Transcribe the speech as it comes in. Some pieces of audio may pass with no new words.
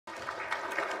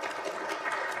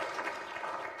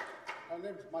My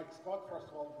name is Mike Scott.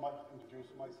 First of all, I might introduce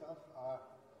myself.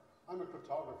 I'm a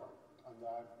cryptographer, and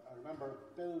I remember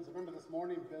this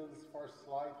morning Bill's first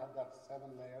slide had that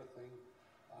 7-layer thing.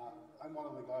 I'm one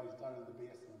of the guys down in the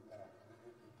basement there,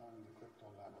 down in the crypto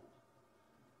level.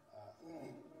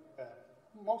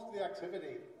 Most of the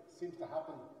activity seems to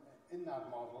happen in that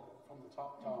model from the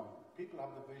top down. People have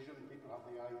the vision, people have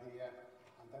the idea,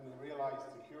 and then they realize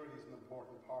security is an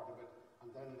important part of it,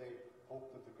 and then they hope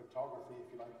that the cryptography, if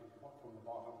you like, will come up from the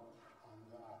bottom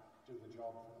and do the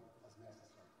job for them as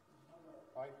necessary.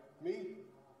 Right? Me,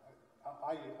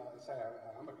 I say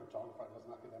I'm a cryptographer. I was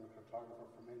an academic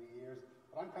cryptographer for many years,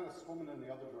 but I'm kind of swimming in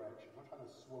the other direction. I'm trying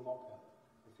to swim uphill,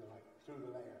 if you like, through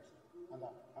the layers. And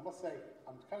I must say,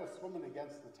 I'm kind of swimming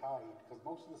against the tide, because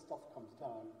most of the stuff comes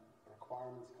down, the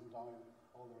requirements come down,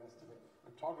 all the rest of it.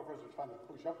 Cryptographers are trying to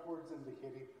push upwards,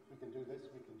 indicating we can do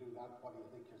this, we can do that, what do you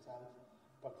think yourself?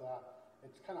 But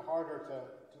it's kind of harder to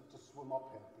swim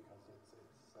uphill, because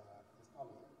it's not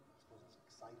as, I suppose, as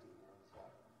exciting or as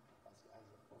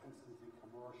instantly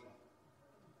commercial.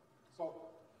 So,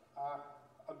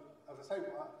 as I say,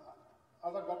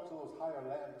 as I got to those higher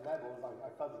levels,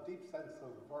 I felt a deep sense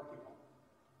of vertigo,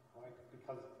 right?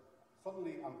 Because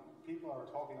suddenly people are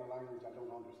talking a language I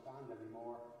don't understand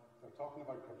anymore. They're talking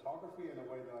about cryptography in a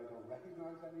way that I don't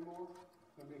recognize anymore.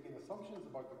 They're making assumptions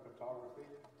about the cryptography,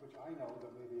 which I know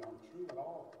that maybe aren't true at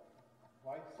all,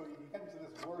 right? So you get into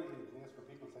this worrying place where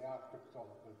people say, crypto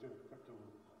will do it, crypto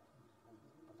will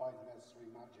provide the necessary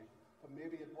magic, but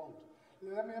maybe it won't.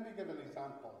 Let me give an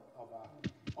example of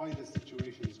why this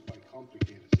situation is quite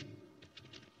complicated.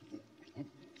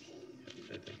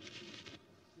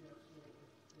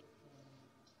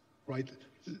 Right.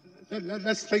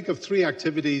 Let's think of 3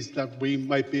 activities that we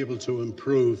might be able to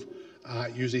improve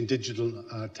using digital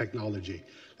technology.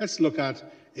 Let's look at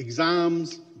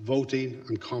exams, voting,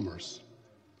 and commerce.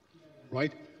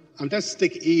 Right? And let's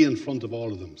stick E in front of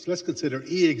all of them. So let's consider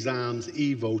e-exams,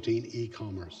 e-voting,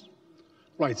 e-commerce.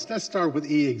 Right, so let's start with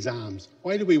e-exams.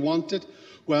 Why do we want it?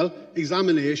 Well,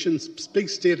 examinations, big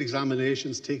state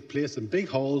examinations take place in big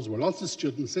halls where lots of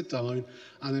students sit down,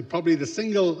 and in probably the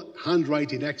single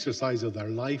handwriting exercise of their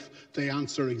life, they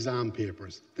answer exam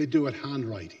papers. They do it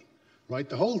handwriting, right?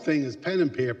 The whole thing is pen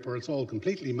and paper. It's all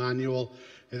completely manual.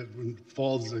 It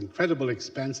involves incredible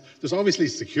expense. There's obviously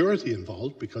security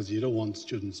involved because you don't want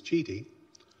students cheating,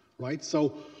 right?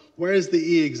 So where's the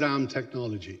e-exam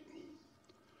technology?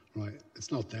 Right,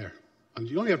 it's not there. And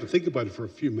you only have to think about it for a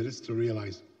few minutes to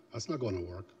realize that's not going to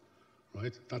work,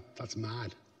 right? That's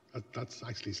mad. That's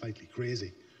actually slightly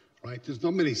crazy, right? There's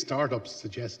not many startups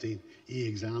suggesting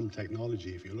e-exam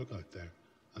technology if you look out there.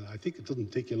 And I think it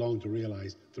doesn't take you long to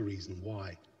realize the reason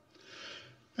why.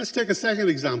 Let's take a second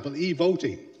example,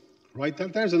 e-voting, right?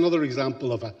 There's another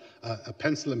example of a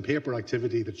pencil and paper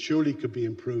activity that surely could be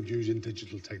improved using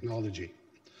digital technology.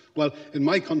 Well, in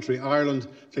my country, Ireland,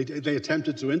 they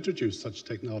attempted to introduce such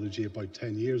technology about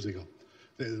 10 years ago.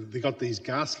 They got these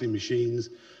ghastly machines,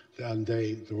 and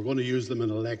they were going to use them in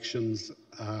elections.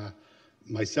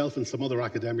 Myself and some other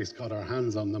academics got our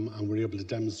hands on them, and were able to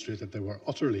demonstrate that they were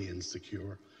utterly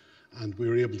insecure, and we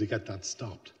were able to get that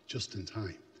stopped just in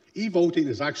time. E-voting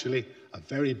is actually a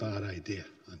very bad idea,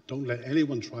 and don't let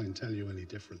anyone try and tell you any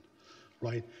different,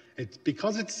 right?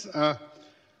 Because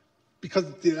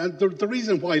the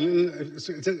reason why,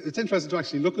 it's interesting to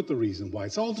actually look at the reason why.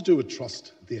 It's all to do with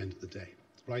trust at the end of the day,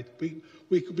 right?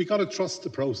 We got to trust the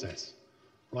process,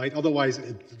 right? Otherwise,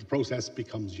 the process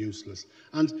becomes useless.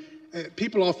 And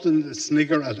people often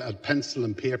snigger at pencil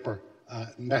and paper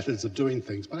methods of doing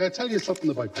things. But I'll tell you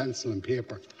something about pencil and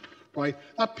paper, right?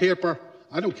 That paper,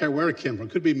 I don't care where it came from.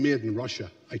 It could be made in Russia.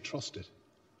 I trust it,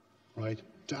 right?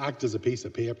 To act as a piece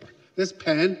of paper. This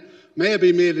pen may have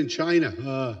been made in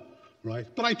China, right?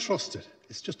 But I trust it.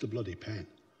 It's just a bloody pen,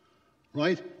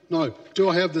 right? Now, do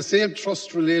I have the same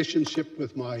trust relationship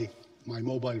with my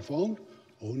mobile phone?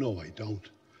 Oh, no, I don't.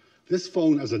 This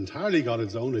phone has entirely got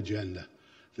its own agenda.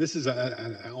 This is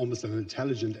almost an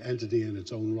intelligent entity in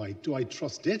its own right. Do I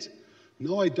trust it?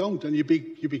 No, I don't. And you'd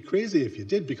be crazy if you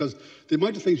did, because the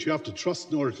amount of things you have to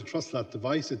trust in order to trust that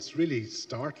device, it's really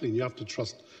startling. You have to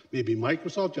trust maybe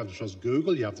Microsoft, you have to trust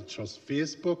Google, you have to trust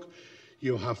Facebook,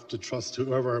 you have to trust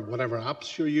whatever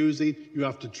apps you're using. You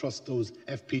have to trust those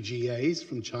FPGAs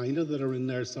from China that are in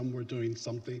there somewhere doing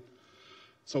something.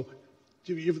 So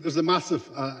there's a massive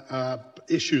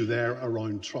issue there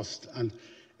around trust. And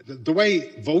the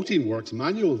way voting works,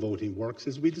 manual voting works,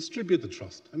 is we distribute the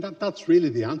trust. And that's really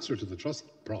the answer to the trust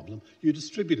problem. You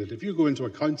distribute it. If you go into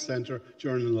a count centre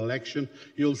during an election,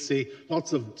 you'll see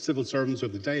lots of civil servants who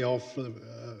have the day off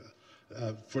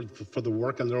for the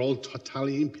work, and they're all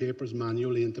tallying papers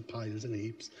manually into piles and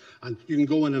heaps. And you can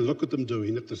go in and look at them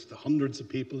doing it. There's hundreds of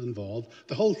people involved.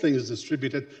 The whole thing is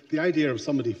distributed. The idea of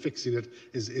somebody fixing it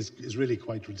is really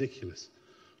quite ridiculous,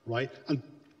 right? And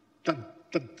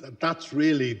that's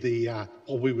really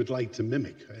what we would like to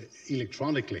mimic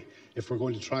electronically. If we're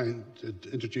going to try and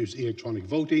introduce electronic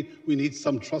voting, we need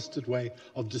some trusted way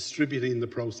of distributing the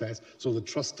process so the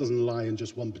trust doesn't lie in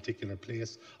just one particular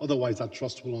place. Otherwise, that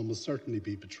trust will almost certainly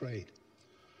be betrayed,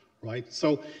 right?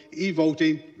 So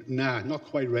e-voting, not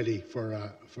quite ready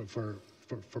for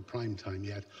prime time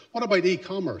yet. What about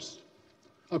e-commerce?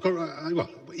 Well,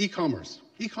 e-commerce.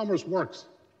 E-commerce works,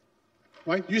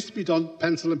 right? Used to be done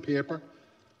pencil and paper,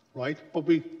 right? But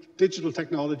digital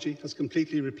technology has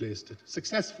completely replaced it,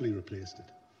 successfully replaced it,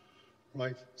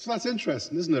 right? So that's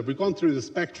interesting, isn't it? We've gone through the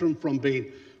spectrum from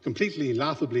being completely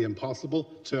laughably impossible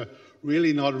to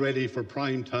really not ready for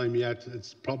prime time yet.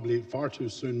 It's probably far too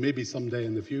soon, maybe someday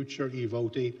in the future,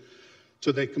 e-voting,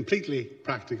 to the completely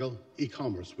practical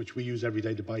e-commerce, which we use every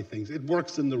day to buy things. It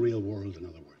works in the real world, in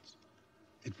other words.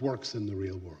 It works in the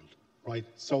real world, right?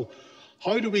 So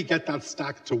how do we get that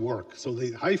stack to work? So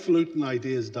the highfalutin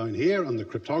ideas down here and the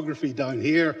cryptography down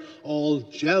here all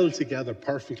gel together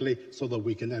perfectly so that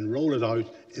we can then roll it out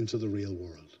into the real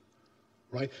world,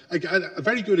 right? A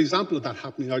very good example of that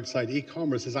happening outside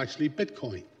e-commerce is actually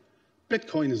Bitcoin.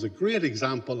 Bitcoin is a great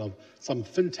example of some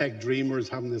fintech dreamers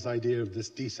having this idea of this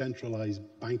decentralized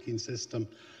banking system.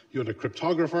 You had a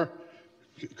cryptographer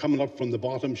coming up from the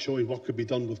bottom showing what could be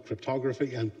done with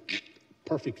cryptography, and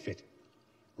perfect fit.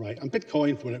 Right? And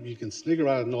Bitcoin, whenever you can snigger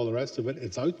at it and all the rest of it,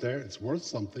 it's out there, it's worth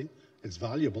something, it's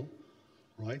valuable,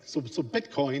 right? So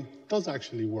Bitcoin does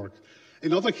actually work.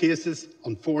 In other cases,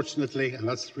 unfortunately, and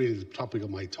that's really the topic of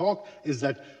my talk, is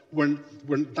that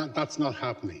that's not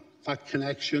happening. That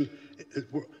connection,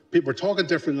 we're talking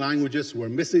different languages, we're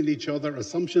missing each other,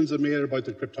 assumptions are made about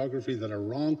the cryptography that are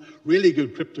wrong, really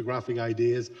good cryptographic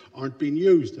ideas aren't being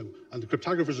used. And the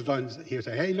cryptographers are down here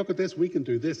say, hey, look at this, we can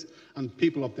do this. And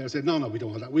people up there say, no, we don't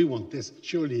want that, we want this,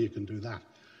 surely you can do that.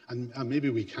 And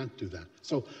maybe we can't do that.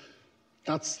 So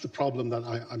that's the problem that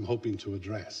I'm hoping to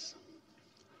address.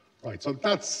 Right, so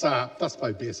that's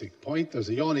my basic point. There's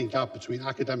a yawning gap between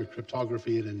academic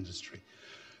cryptography and industry.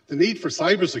 The need for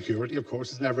cybersecurity, of course,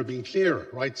 has never been clearer,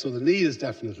 right? So the need is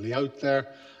definitely out there,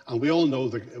 and we all know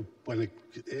that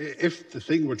if the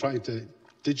thing we're trying to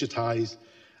digitize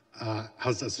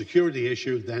has a security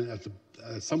issue, then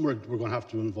somewhere we're going to have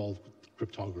to involve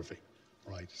cryptography,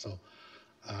 right? So,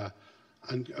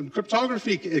 and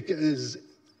cryptography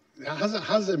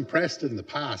has impressed in the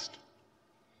past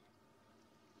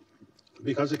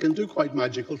because it can do quite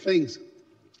magical things.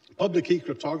 Public key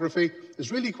cryptography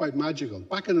is really quite magical.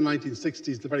 Back in the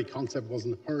 1960s, the very concept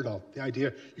wasn't heard of. The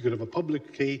idea you could have a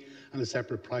public key and a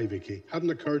separate private key hadn't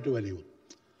occurred to anyone.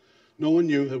 No one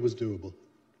knew it was doable.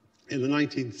 In the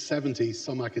 1970s,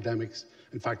 some academics,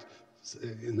 in fact,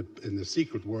 in the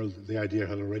secret world, the idea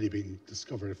had already been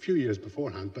discovered a few years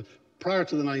beforehand, but prior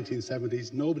to the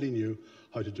 1970s, nobody knew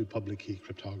how to do public key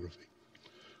cryptography.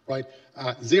 Right?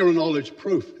 Zero knowledge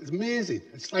proof. It's amazing.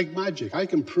 It's like magic. I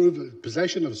can prove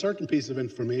possession of a certain piece of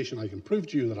information. I can prove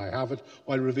to you that I have it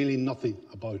while revealing nothing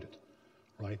about it.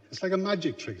 Right? It's like a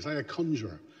magic trick. It's like a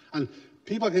conjurer. And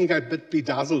people can get a bit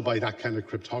bedazzled by that kind of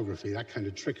cryptography, that kind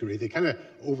of trickery. They kind of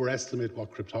overestimate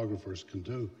what cryptographers can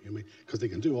do, because they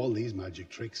can do all these magic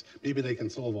tricks. Maybe they can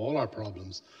solve all our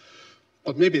problems.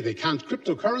 But maybe they can't.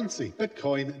 Cryptocurrency,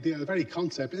 Bitcoin, the very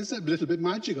concept is a little bit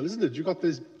magical, isn't it? You've got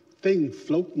this thing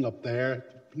floating up there,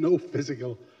 no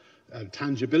physical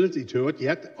tangibility to it,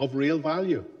 yet of real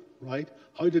value, right?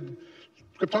 How did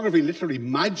cryptography literally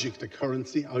magic the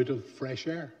currency out of fresh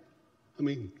air? I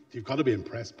mean, you've got to be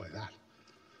impressed by that.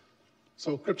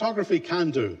 So cryptography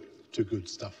can do good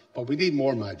stuff, but we need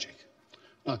more magic.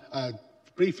 Now,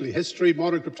 briefly, history,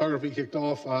 modern cryptography kicked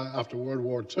off after World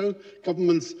War II.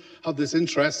 Governments have this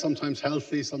interest, sometimes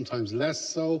healthy, sometimes less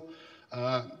so.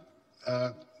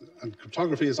 And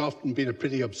cryptography has often been a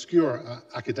pretty obscure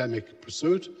academic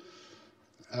pursuit.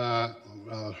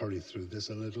 I'll hurry through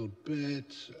this a little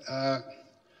bit.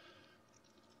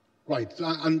 Right,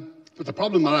 but the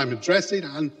problem that I'm addressing,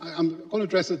 and I'm going to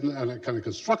address it in a kind of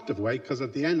constructive way, because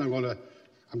at the end I'm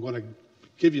going to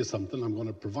give you something, I'm going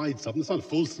to provide something. It's not a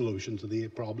full solution to the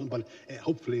problem, but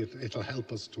hopefully it'll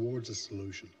help us towards a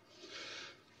solution.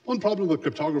 One problem with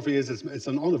cryptography is it's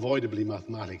unavoidably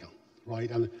mathematical.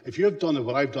 Right? And if you've done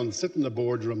what I've done, sit in the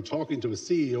boardroom talking to a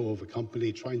CEO of a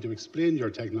company, trying to explain your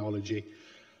technology,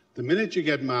 the minute you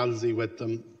get malsy with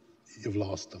them, you've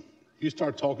lost them. You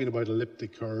start talking about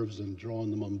elliptic curves and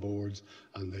drawing them on boards,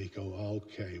 and they go,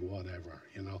 okay, whatever,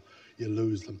 you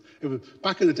lose them.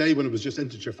 Back in the day when it was just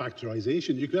integer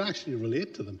factorization, you could actually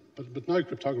relate to them. But now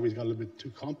cryptography's got a little bit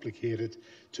too complicated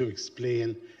to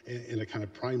explain in a kind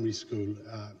of primary school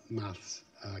maths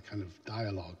kind of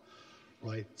dialogue,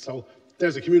 right? So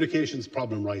there's a communications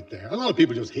problem right there. A lot of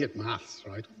people just hate maths,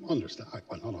 right? Well,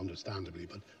 not understandably,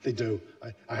 but they do.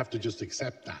 I have to just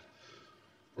accept that,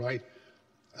 right?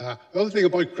 The other thing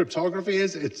about cryptography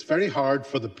is it's very hard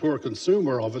for the poor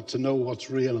consumer of it to know what's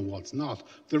real and what's not.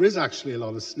 There is actually a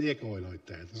lot of snake oil out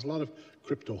there. There's a lot of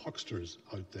crypto hucksters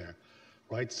out there,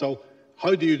 right? So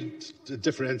how do you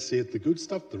differentiate the good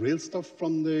stuff, the real stuff,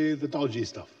 from the dodgy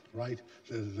stuff, right?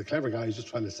 The clever guy is just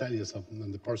trying to sell you something,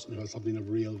 and the person who has something of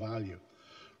real value,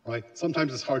 right?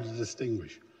 Sometimes it's hard to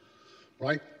distinguish,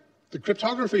 right? The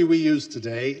cryptography we use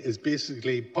today is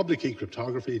basically public key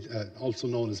cryptography, also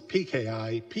known as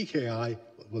PKI. PKI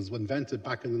was invented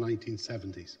back in the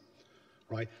 1970s,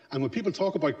 right? And when people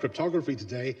talk about cryptography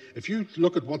today, if you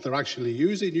look at what they're actually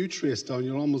using, you trace down,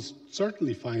 you'll almost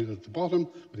certainly find at the bottom,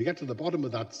 when you get to the bottom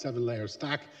of that 7-layer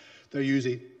stack, they're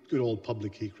using good old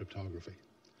public key cryptography.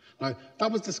 Now,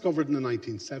 that was discovered in the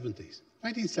 1970s.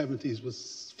 1970s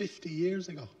was 50 years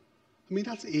ago. I mean,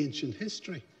 that's ancient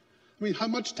history. I mean, how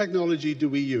much technology do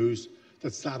we use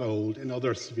that's that old in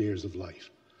other spheres of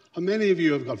life? How many of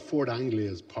you have got Ford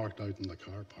Anglias parked out in the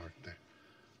car park there?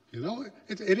 You know,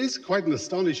 it is quite an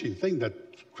astonishing thing that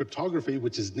cryptography,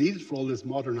 which is needed for all this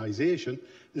modernization,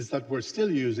 is that we're still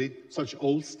using such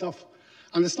old stuff.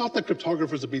 And it's not that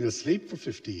cryptographers have been asleep for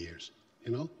 50 years,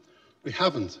 you know? We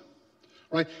haven't.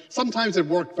 Right? Sometimes it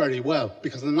worked very well,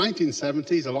 because in the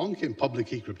 1970s, along came public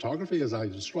key cryptography, as I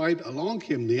described, along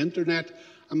came the internet,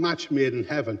 a match made in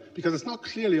heaven, because it's not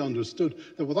clearly understood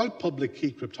that without public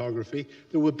key cryptography,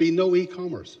 there would be no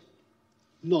e-commerce.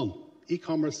 None.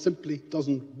 E-commerce simply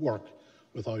doesn't work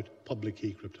without public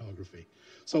key cryptography.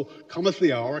 So cometh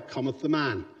the hour, cometh the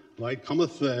man, right?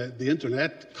 Cometh the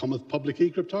internet, cometh public key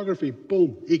cryptography,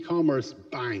 boom, e-commerce,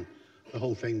 bang. The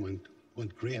whole thing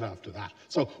went great after that.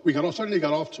 So we certainly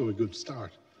got off to a good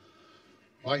start.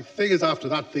 Right? The thing is, after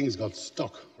that, things got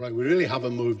stuck. Right? We really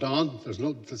haven't moved on. The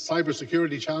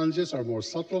cybersecurity challenges are more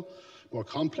subtle, more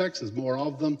complex. There's more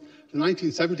of them. The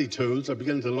 1970 tools are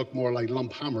beginning to look more like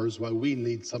lump hammers, while we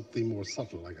need something more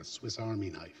subtle, like a Swiss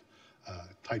Army knife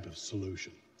type of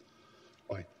solution.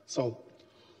 Right? So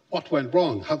what went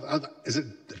wrong?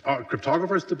 Are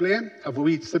cryptographers to blame? Have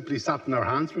we simply sat in our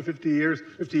hands for 50 years?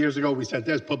 50 years ago, we said,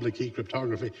 there's public key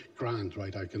cryptography. Grand,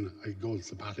 right? I go on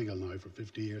sabbatical now for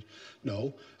 50 years.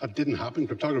 No, that didn't happen.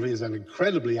 Cryptography is an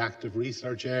incredibly active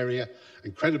research area,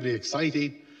 incredibly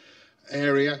exciting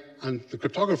area, and the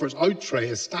cryptographer's out tray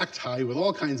is stacked high with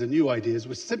all kinds of new ideas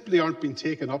which simply aren't being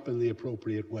taken up in the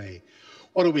appropriate way.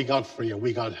 What do we got for you?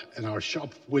 We got in our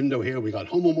shop window here, we got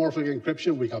homomorphic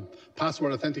encryption, we got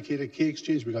password authenticated key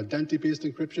exchange, we got identity-based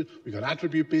encryption, we got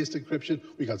attribute-based encryption,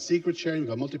 we got secret sharing, we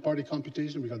got multi-party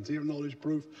computation, we got zero knowledge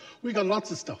proof. We got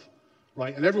lots of stuff,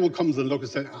 right? And everyone comes and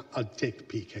looks and says, I'll take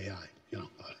the PKI, you know.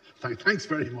 Thanks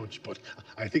very much, but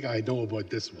I think I know about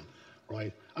this one,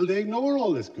 right? And they ignore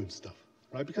all this good stuff,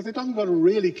 right? Because they haven't got a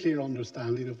really clear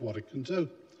understanding of what it can do.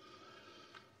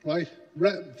 Right?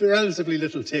 Relatively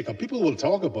little take-up. People will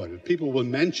talk about it. People will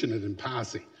mention it in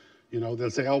passing. You know, they'll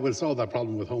say, oh, we'll solve that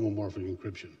problem with homomorphic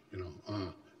encryption. You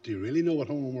know, do you really know what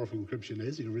homomorphic encryption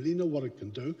is? Do you really know what it can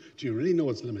do? Do you really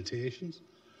know its limitations?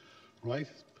 Right?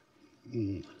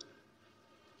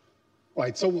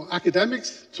 Right, so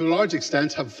academics, to a large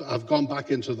extent, have gone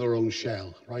back into their own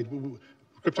shell, right?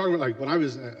 Cryptography, like when I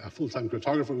was a full-time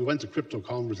cryptographer, we went to crypto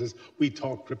conferences, we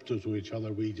talked crypto to each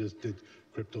other, we just did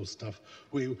crypto stuff.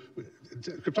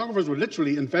 Cryptographers would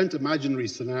literally invent imaginary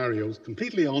scenarios,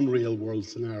 completely unreal world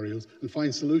scenarios, and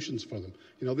find solutions for them.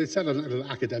 You know, they'd set an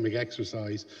academic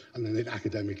exercise, and then they'd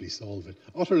academically solve it.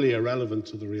 Utterly irrelevant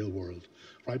to the real world,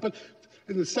 right? But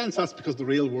in a sense, that's because the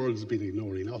real world has been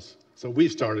ignoring us. So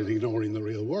we've started ignoring the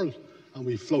real world, and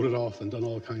we've floated off and done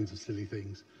all kinds of silly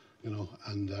things, you know,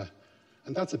 and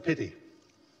that's a pity.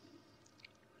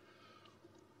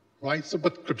 Right, so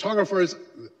but cryptographers,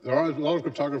 there are a lot of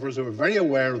cryptographers who are very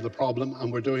aware of the problem,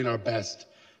 and we're doing our best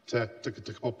to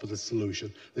come up with a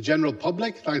solution. The general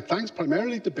public, thanks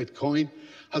primarily to Bitcoin,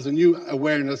 has a new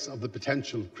awareness of the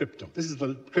potential of crypto. This is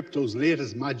the crypto's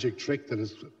latest magic trick that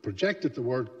has projected the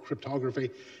word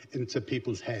cryptography into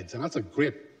people's heads, and that's a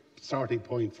great starting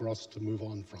point for us to move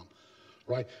on from.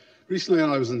 Right, recently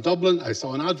when I was in Dublin, I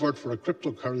saw an advert for a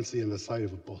cryptocurrency on the side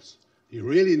of a bus. You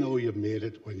really know you've made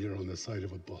it when you're on the side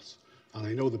of a bus. And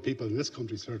I know the people in this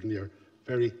country certainly are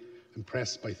very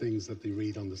impressed by things that they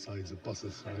read on the sides of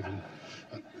buses.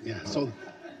 Right? Yeah, so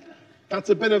that's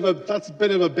a bit of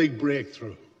a big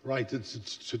breakthrough, right,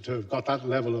 to have got that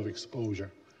level of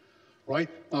exposure. Right?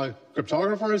 Now,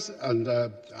 cryptographers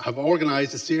have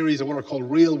organized a series of what are called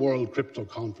real-world crypto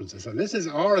conferences. And this is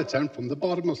our attempt from the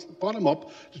bottom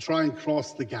up to try and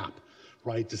cross the gap,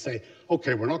 right? To say,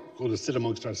 okay, we're not going to sit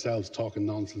amongst ourselves talking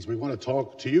nonsense. We want to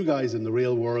talk to you guys in the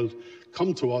real world.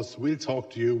 Come to us, we'll talk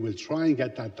to you, we'll try and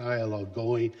get that dialogue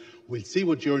going. We'll see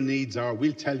what your needs are,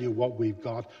 we'll tell you what we've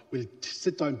got. We'll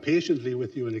sit down patiently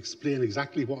with you and explain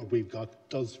exactly what we've got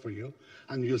does for you.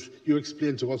 And you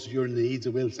explain to us your needs,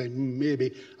 and we'll say,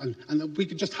 maybe. And we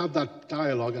could just have that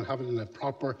dialogue and have it in a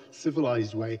proper,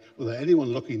 civilized way without anyone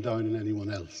looking down on anyone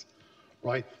else.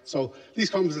 Right? So these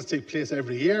conferences take place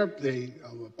every year. They,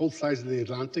 both sides of the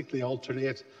Atlantic, they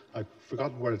alternate. I've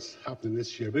forgotten where it's happening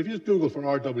this year. But if you just Google for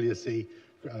RWC,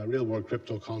 Real World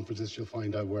Crypto Conferences, you'll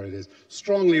find out where it is.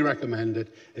 Strongly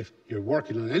recommended if you're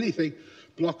working on anything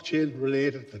blockchain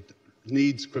related that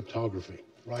needs cryptography.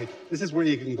 Right? This is where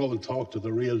you can go and talk to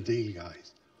the real deal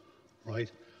guys.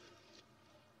 Right?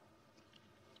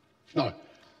 Now,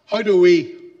 how do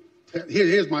we,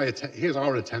 here's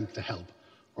our attempt to help.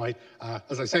 Right?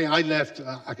 As I say, I left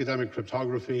academic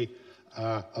cryptography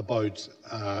about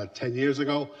 10 years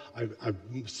ago. I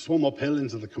swum uphill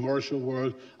into the commercial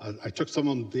world. I took some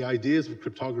of the ideas of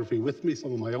cryptography with me,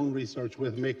 some of my own research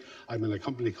with me. I'm in a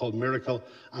company called MIRACL,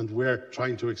 and we're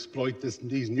trying to exploit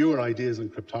these newer ideas in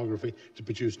cryptography to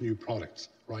produce new products.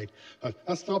 Right? But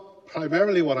that's not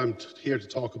primarily what I'm here to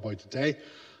talk about today.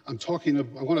 I'm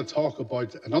going to talk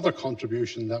about another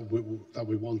contribution that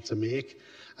we want to make,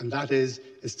 and that is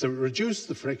to reduce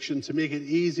the friction, to make it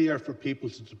easier for people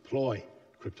to deploy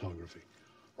cryptography,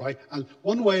 right? And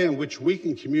one way in which we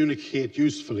can communicate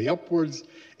usefully upwards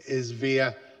is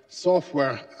via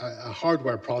software,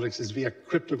 hardware products, is via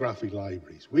cryptographic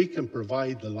libraries. We can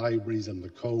provide the libraries and the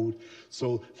code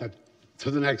so that to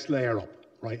the next layer up,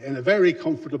 right? In a very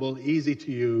comfortable, easy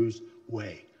to use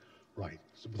way, right?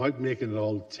 So without making it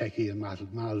all techie and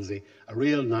malsy, a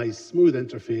real nice, smooth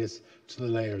interface to the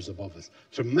layers above us.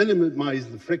 To minimize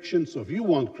the friction, so if you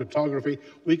want cryptography,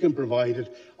 we can provide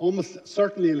it almost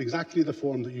certainly in exactly the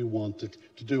form that you want it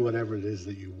to do whatever it is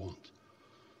that you want.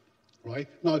 Right?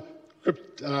 Now,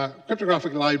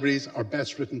 cryptographic libraries are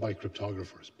best written by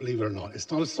cryptographers, believe it or not. It's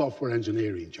not a software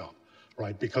engineering job.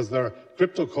 Right, because their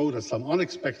crypto code has some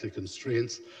unexpected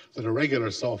constraints that a regular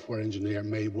software engineer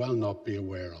may well not be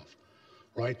aware of.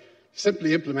 Right?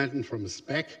 Simply implementing from a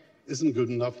spec isn't good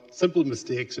enough. Simple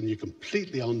mistakes and you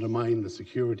completely undermine the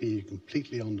security, you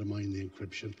completely undermine the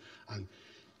encryption, and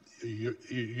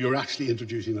you're actually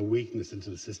introducing a weakness into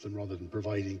the system rather than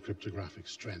providing cryptographic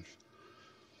strength.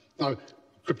 Now,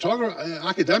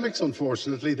 academics,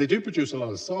 unfortunately, they do produce a lot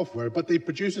of software, but they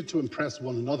produce it to impress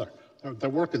one another.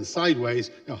 They're working sideways.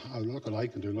 You know, oh, look what I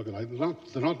can do, look what I can do.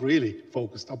 They're not really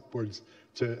focused upwards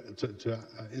to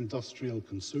industrial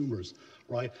consumers,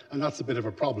 right? And that's a bit of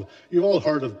a problem. You've all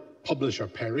heard of publish or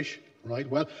perish, right?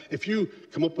 Well, if you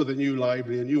come up with a new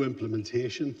library, a new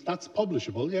implementation, that's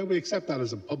publishable. Yeah, we accept that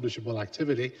as a publishable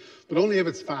activity, but only if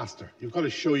it's faster. You've got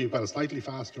to show you've got a slightly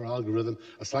faster algorithm,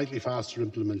 a slightly faster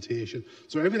implementation.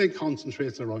 So everything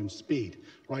concentrates around speed,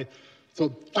 right?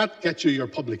 So that gets you your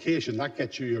publication, that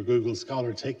gets you your Google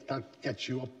Scholar take, that gets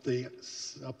you up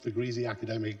the greasy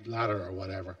academic ladder or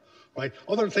whatever, right?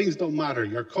 Other things don't matter.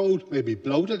 Your code may be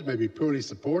bloated, may be poorly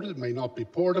supported, may not be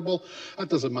portable. That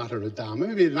doesn't matter a damn. It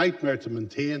may be a nightmare to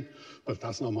maintain, but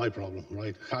that's not my problem,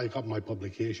 right? I got my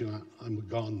publication, I'm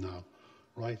gone now,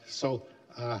 right? So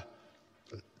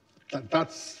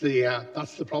that's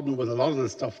the problem with a lot of the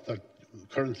stuff that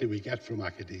currently we get from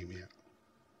academia.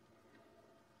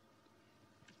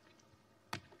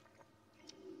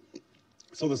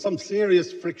 So there's some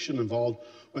serious friction involved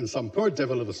when some poor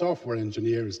devil of a software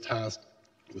engineer is tasked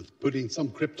with putting some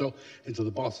crypto into the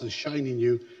boss's shiny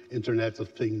new Internet of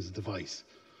Things device,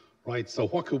 right? So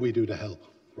what can we do to help,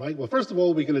 right? Well, first of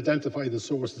all, we can identify the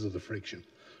sources of the friction,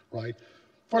 right?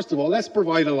 First of all, let's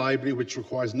provide a library which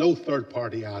requires no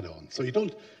third-party add-on. So you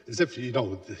don't, as if, you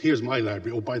know, here's my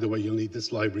library. Oh, by the way, you'll need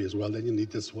this library as well. Then you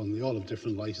need this one. They all have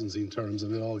different licensing terms,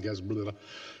 and it all gets blah, blah,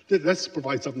 blah. Let's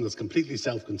provide something that's completely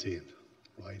self-contained,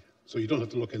 right? So you don't have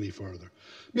to look any further.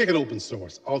 Make it open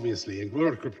source, obviously. In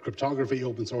cryptography,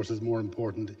 open source is more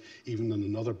important even than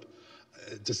in other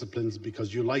disciplines,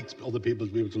 because you like other people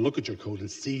to be able to look at your code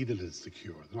and see that it's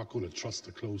secure. They're not going to trust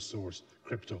a closed source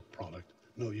crypto product.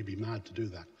 No, you'd be mad to do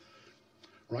that,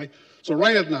 right? So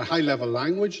write it in a high-level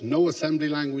language, no assembly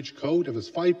language code. If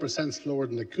it's 5% slower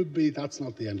than it could be, that's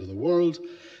not the end of the world.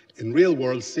 In real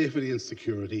world, safety and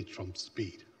security trumps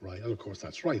speed, right? And of course,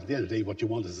 that's right. At the end of the day, what you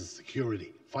want is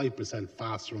security. 5%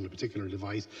 faster on a particular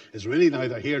device is really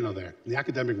neither here nor there. In the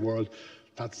academic world,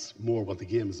 that's more what the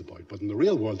game is about. But in the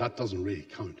real world, that doesn't really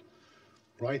count,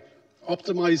 right?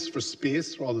 Optimized for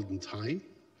space rather than time,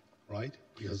 right?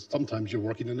 Because sometimes you're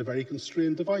working in a very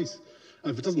constrained device.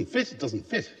 And if it doesn't fit, it doesn't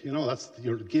fit. You know, that's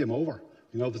your game over.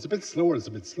 You know, if it's a bit slower, it's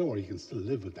a bit slower. You can still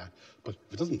live with that. But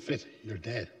if it doesn't fit, you're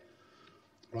dead,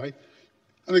 right?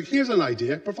 And like, here's an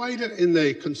idea. Provide it in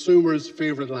the consumer's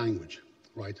favorite language,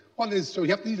 right? So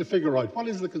you need to figure out what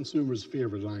is the consumer's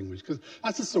favorite language, because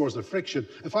that's the source of friction.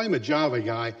 If I'm a Java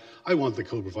guy, I want the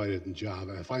code provided in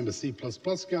Java. If I'm a C++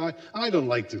 guy, I don't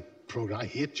like to program. I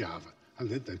hate Java. And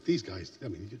these guys, I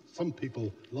mean, some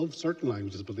people love certain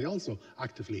languages, but they also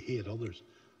actively hate others.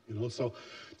 You know, so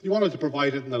you wanted to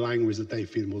provide it in the language that they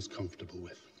feel most comfortable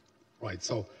with. Right,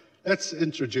 so let's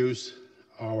introduce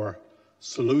our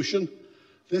solution.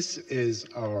 This is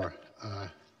our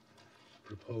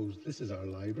this is our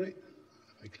library.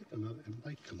 If I click on that, it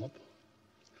might come up.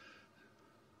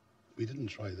 We didn't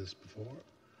try this before.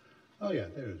 Oh yeah,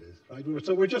 there it is. Right,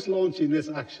 so we're just launching this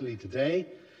actually today.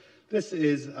 This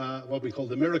is what we call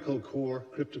the MIRACL Core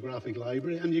Cryptographic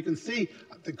Library. And you can see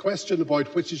the question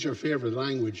about which is your favorite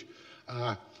language.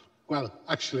 Well,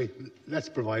 actually, let's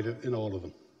provide it in all of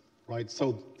them, right?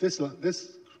 So this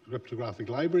cryptographic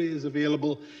library is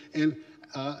available in,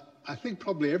 I think,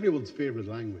 probably everyone's favorite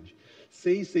language.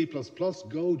 C, C++,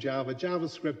 Go, Java,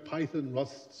 JavaScript, Python,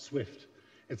 Rust, Swift.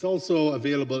 It's also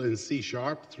available in C#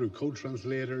 through code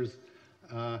translators,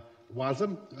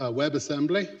 WASM,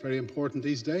 WebAssembly, very important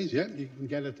these days. Yeah, you can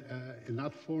get it in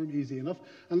that form, easy enough.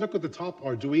 And look at the top,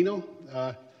 Arduino.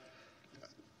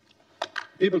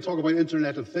 People talk about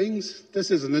Internet of Things. This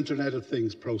is an Internet of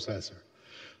Things processor.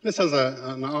 This has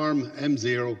an ARM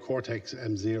M0, Cortex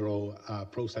M0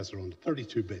 processor on it,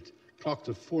 32-bit, clocked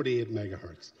at 48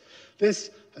 megahertz.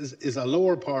 This is a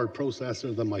lower powered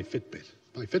processor than my Fitbit.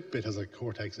 My Fitbit has a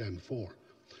Cortex M4.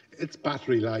 Its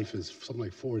battery life is something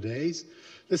like 4 days.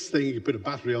 This thing, you put a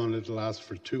battery on, it'll last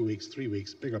for 2 weeks, 3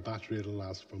 weeks. Bigger battery, it'll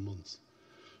last for months.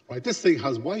 Right, this thing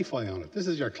has Wi-Fi on it. This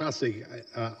is your classic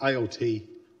IoT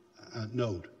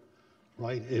node,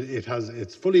 right?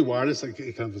 It's fully wireless.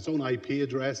 It can have its own IP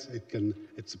address.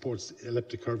 It supports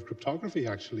elliptic curve cryptography,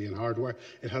 actually, in hardware.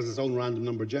 It has its own random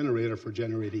number generator for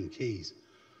generating keys,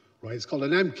 right? It's called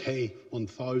an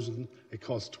MK1000. It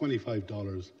costs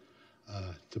 $25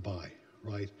 to buy.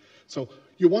 Right, so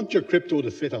you want your crypto to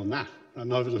fit on that.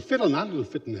 And now if it'll fit on that, it'll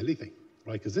fit in anything,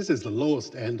 right? Because this is the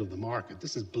lowest end of the market.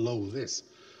 This is below this,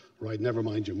 right? Never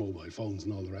mind your mobile phones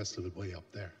and all the rest of it way up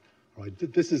there, right?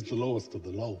 This is the lowest of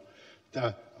the low.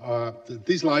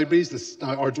 These libraries,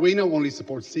 Arduino only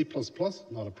supports C++,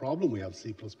 not a problem. We have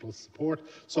C++ support.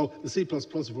 So the C++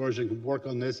 version can work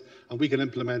on this, and we can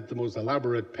implement the most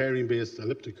elaborate pairing-based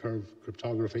elliptic curve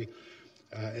cryptography.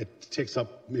 It takes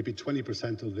up maybe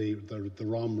 20% of the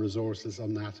ROM resources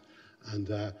on that, and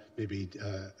maybe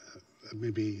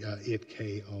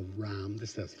 8K of RAM.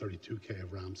 This has 32K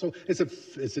of RAM, so it's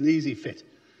an easy fit.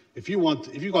 If you've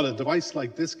got a device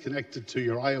like this connected to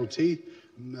your IoT,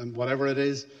 and whatever it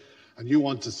is, and you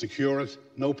want to secure it,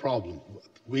 no problem.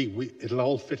 It'll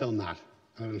all fit on that,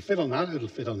 and it'll fit on that. It'll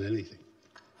fit on anything.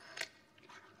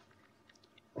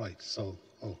 Right. So,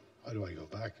 how do I go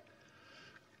back?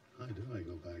 How do I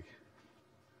go back?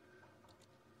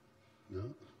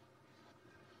 No?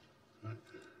 Right.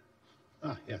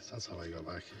 Ah, yes, that's how I go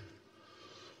back.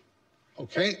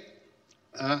 Okay.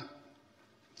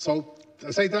 So I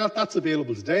say that's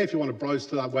available today. If you want to browse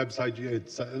to that website,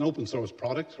 it's an open source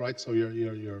product, right? So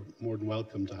you're more than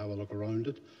welcome to have a look around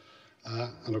it.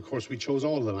 And of course, we chose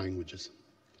all the languages.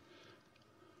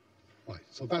 Right.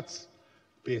 So that's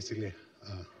basically.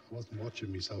 I wasn't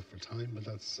watching myself for time, but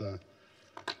that's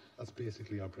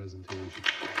basically our presentation.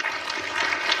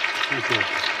 Thank you.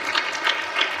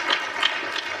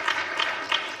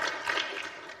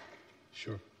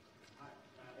 Sure. Hi.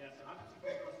 Yeah, so I've come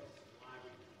across this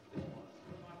library before.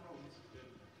 One of my problems has been,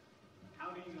 how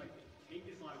do you take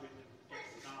this library and get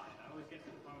started? I always get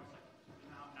to the point where it's like,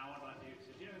 now what do I do?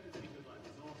 So do you know if there's any good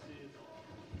resources or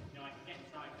like a getting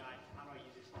started guide? How do I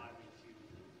use this library to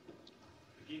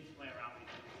begin to play around with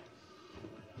these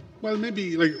things? Well,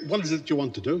 maybe, what is it you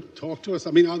want to do? Talk to us.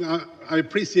 I mean, I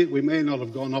appreciate we may not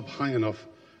have gone up high enough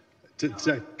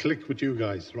to click with you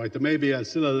guys, right? There may be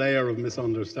still a layer of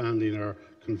misunderstanding or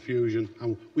confusion,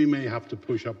 and we may have to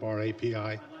push up our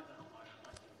API.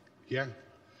 Yeah,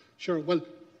 sure. Well,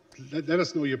 let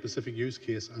us know your specific use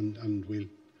case, and we'll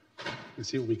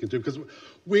see what we can do. Because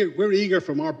we're eager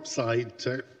from our side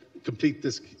to complete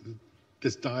this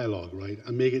dialogue, right,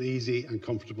 and make it easy and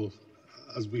comfortable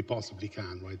as we possibly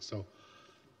can, right? So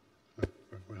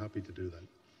we're happy to do that.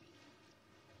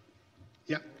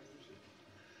 Yeah.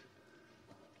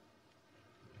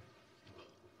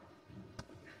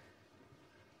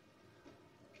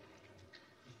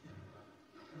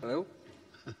 Hello.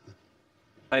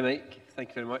 Hi, Mike. Thank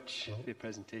you very much for your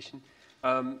presentation.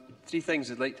 3 things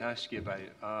I'd like to ask you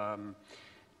about.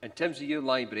 In terms of your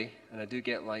library, and I do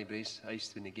get libraries, I used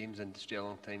to be in the games industry a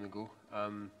long time ago.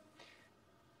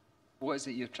 What is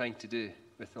it you're trying to do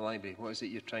with the library? What is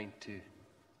it you're trying to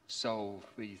solve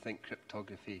where you think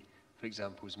cryptography, for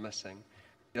example, is missing?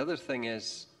 The other thing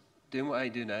is, doing what I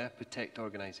do now, I protect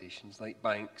organisations like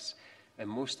banks, and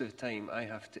most of the time I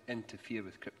have to interfere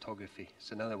with cryptography.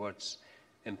 So in other words,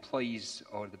 employees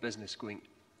or the business going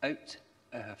out,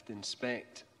 I have to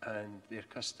inspect, and their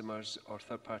customers or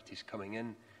third parties coming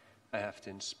in, I have to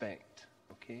inspect,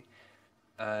 okay?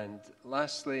 And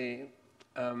lastly,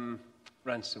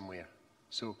 ransomware.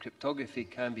 So cryptography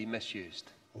can be misused.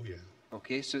 Oh, yeah.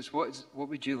 Okay, so it's what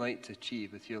would you like to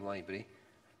achieve with your library?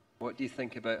 What do you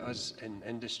think about us in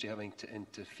industry having to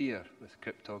interfere with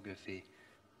cryptography?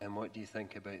 And what do you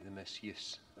think about the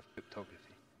misuse of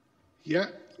cryptography? Yeah,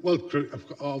 well,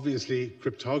 obviously,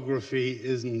 cryptography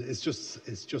it's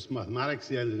just mathematics at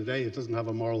the end of the day. It doesn't have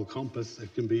a moral compass.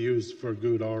 It can be used for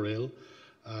good or ill.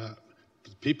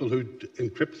 People who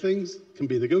encrypt things can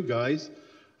be the good guys.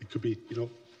 It could be,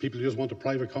 people who just want a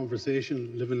private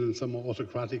conversation living in some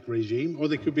autocratic regime, or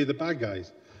they could be the bad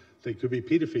guys. They could be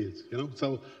pedophiles,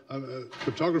 So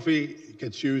cryptography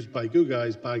gets used by good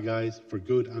guys, bad guys, for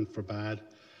good and for bad.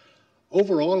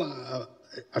 Overall,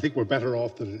 I think we're better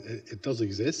off that it does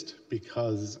exist,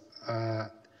 because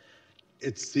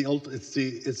it's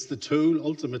the tool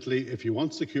ultimately. If you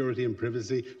want security and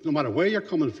privacy, no matter where you're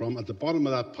coming from, at the bottom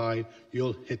of that pile,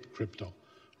 you'll hit crypto,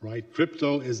 right?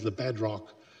 Crypto is the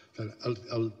bedrock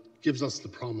that gives us the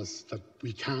promise that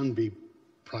we can be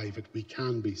private, we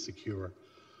can be secure,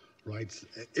 right?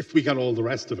 If we get all the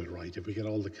rest of it right, if we get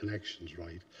all the connections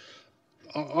right.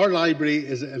 Our library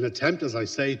is an attempt, as I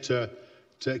say, to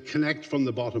connect from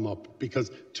the bottom up,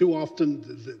 because too often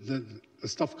the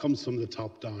stuff comes from the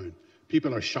top down.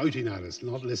 People are shouting at us,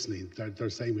 not listening. They're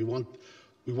saying, we want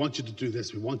you to do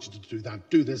this, we want you to do that,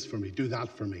 do this for me, do that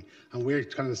for me. And we're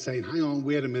kind of saying, hang on,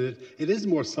 wait a minute. It is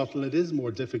more subtle, it is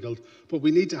more difficult, but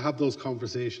we need to have those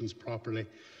conversations properly.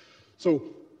 So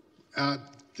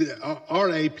our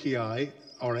APIs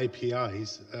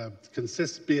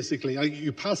consist basically,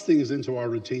 you pass things into our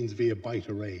routines via byte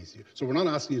arrays. So we're not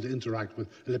asking you to interact with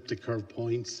elliptic curve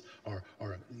points or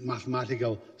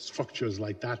mathematical structures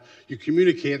like that. You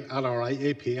communicate at our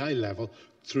API level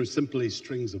through simply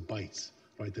strings of bytes,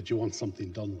 right, that you want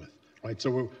something done with, right?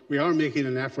 So we are making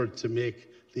an effort to make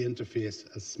the interface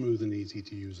as smooth and easy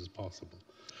to use as possible.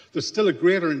 There's still a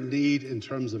greater need in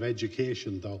terms of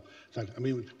education, though.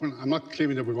 I'm not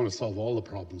claiming that we're going to solve all the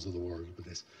problems of the world with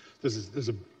this.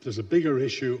 There's a bigger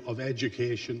issue of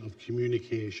education, of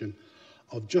communication,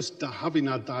 of just having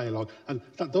that dialogue. And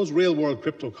those real-world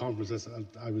crypto conferences,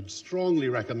 I would strongly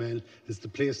recommend, is the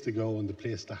place to go and the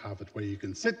place to have it, where you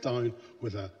can sit down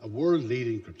with a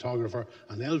world-leading cryptographer,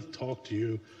 and they'll talk to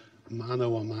you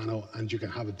mano a mano, and you can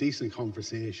have a decent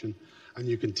conversation, and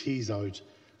you can tease out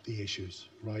the issues,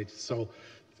 right? So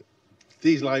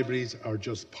these libraries are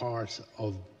just part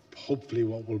of hopefully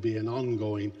what will be an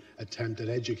ongoing attempt at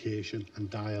education and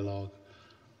dialogue.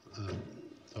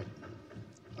 So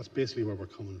that's basically where we're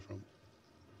coming from.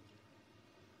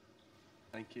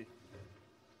 Thank you.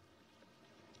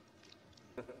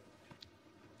 More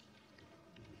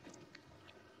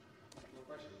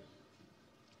questions?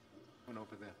 One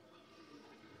over there.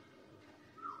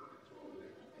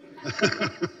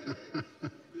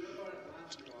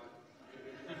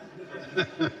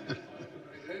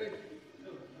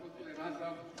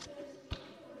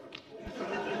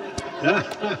 I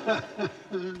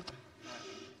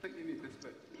think you need this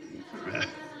bit.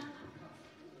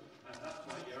 That's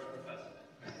why you're a professor.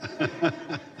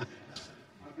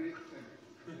 Great thing.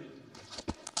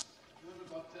 Whoever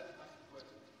got it, ask a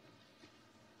question.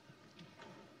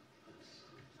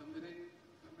 Somebody?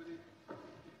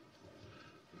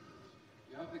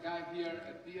 You have the guy here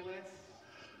at DLS,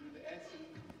 with the S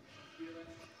in DLS?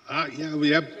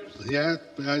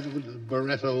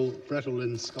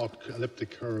 Brettle Scott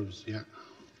elliptic curves, yeah.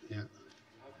 I have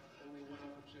only one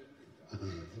opportunity to ask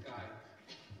this guy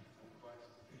some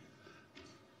questions.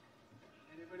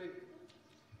 Anybody?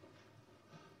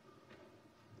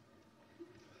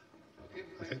 Okay,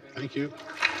 Thank you.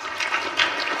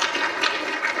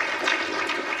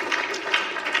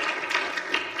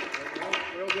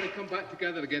 We're all going to come back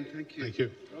together again. Thank you. Thank you.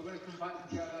 We're all going to come back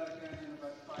together again in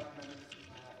about 5 minutes.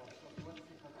 Let's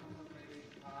see if I come with maybe.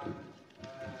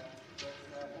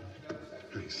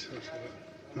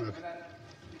 Thanks.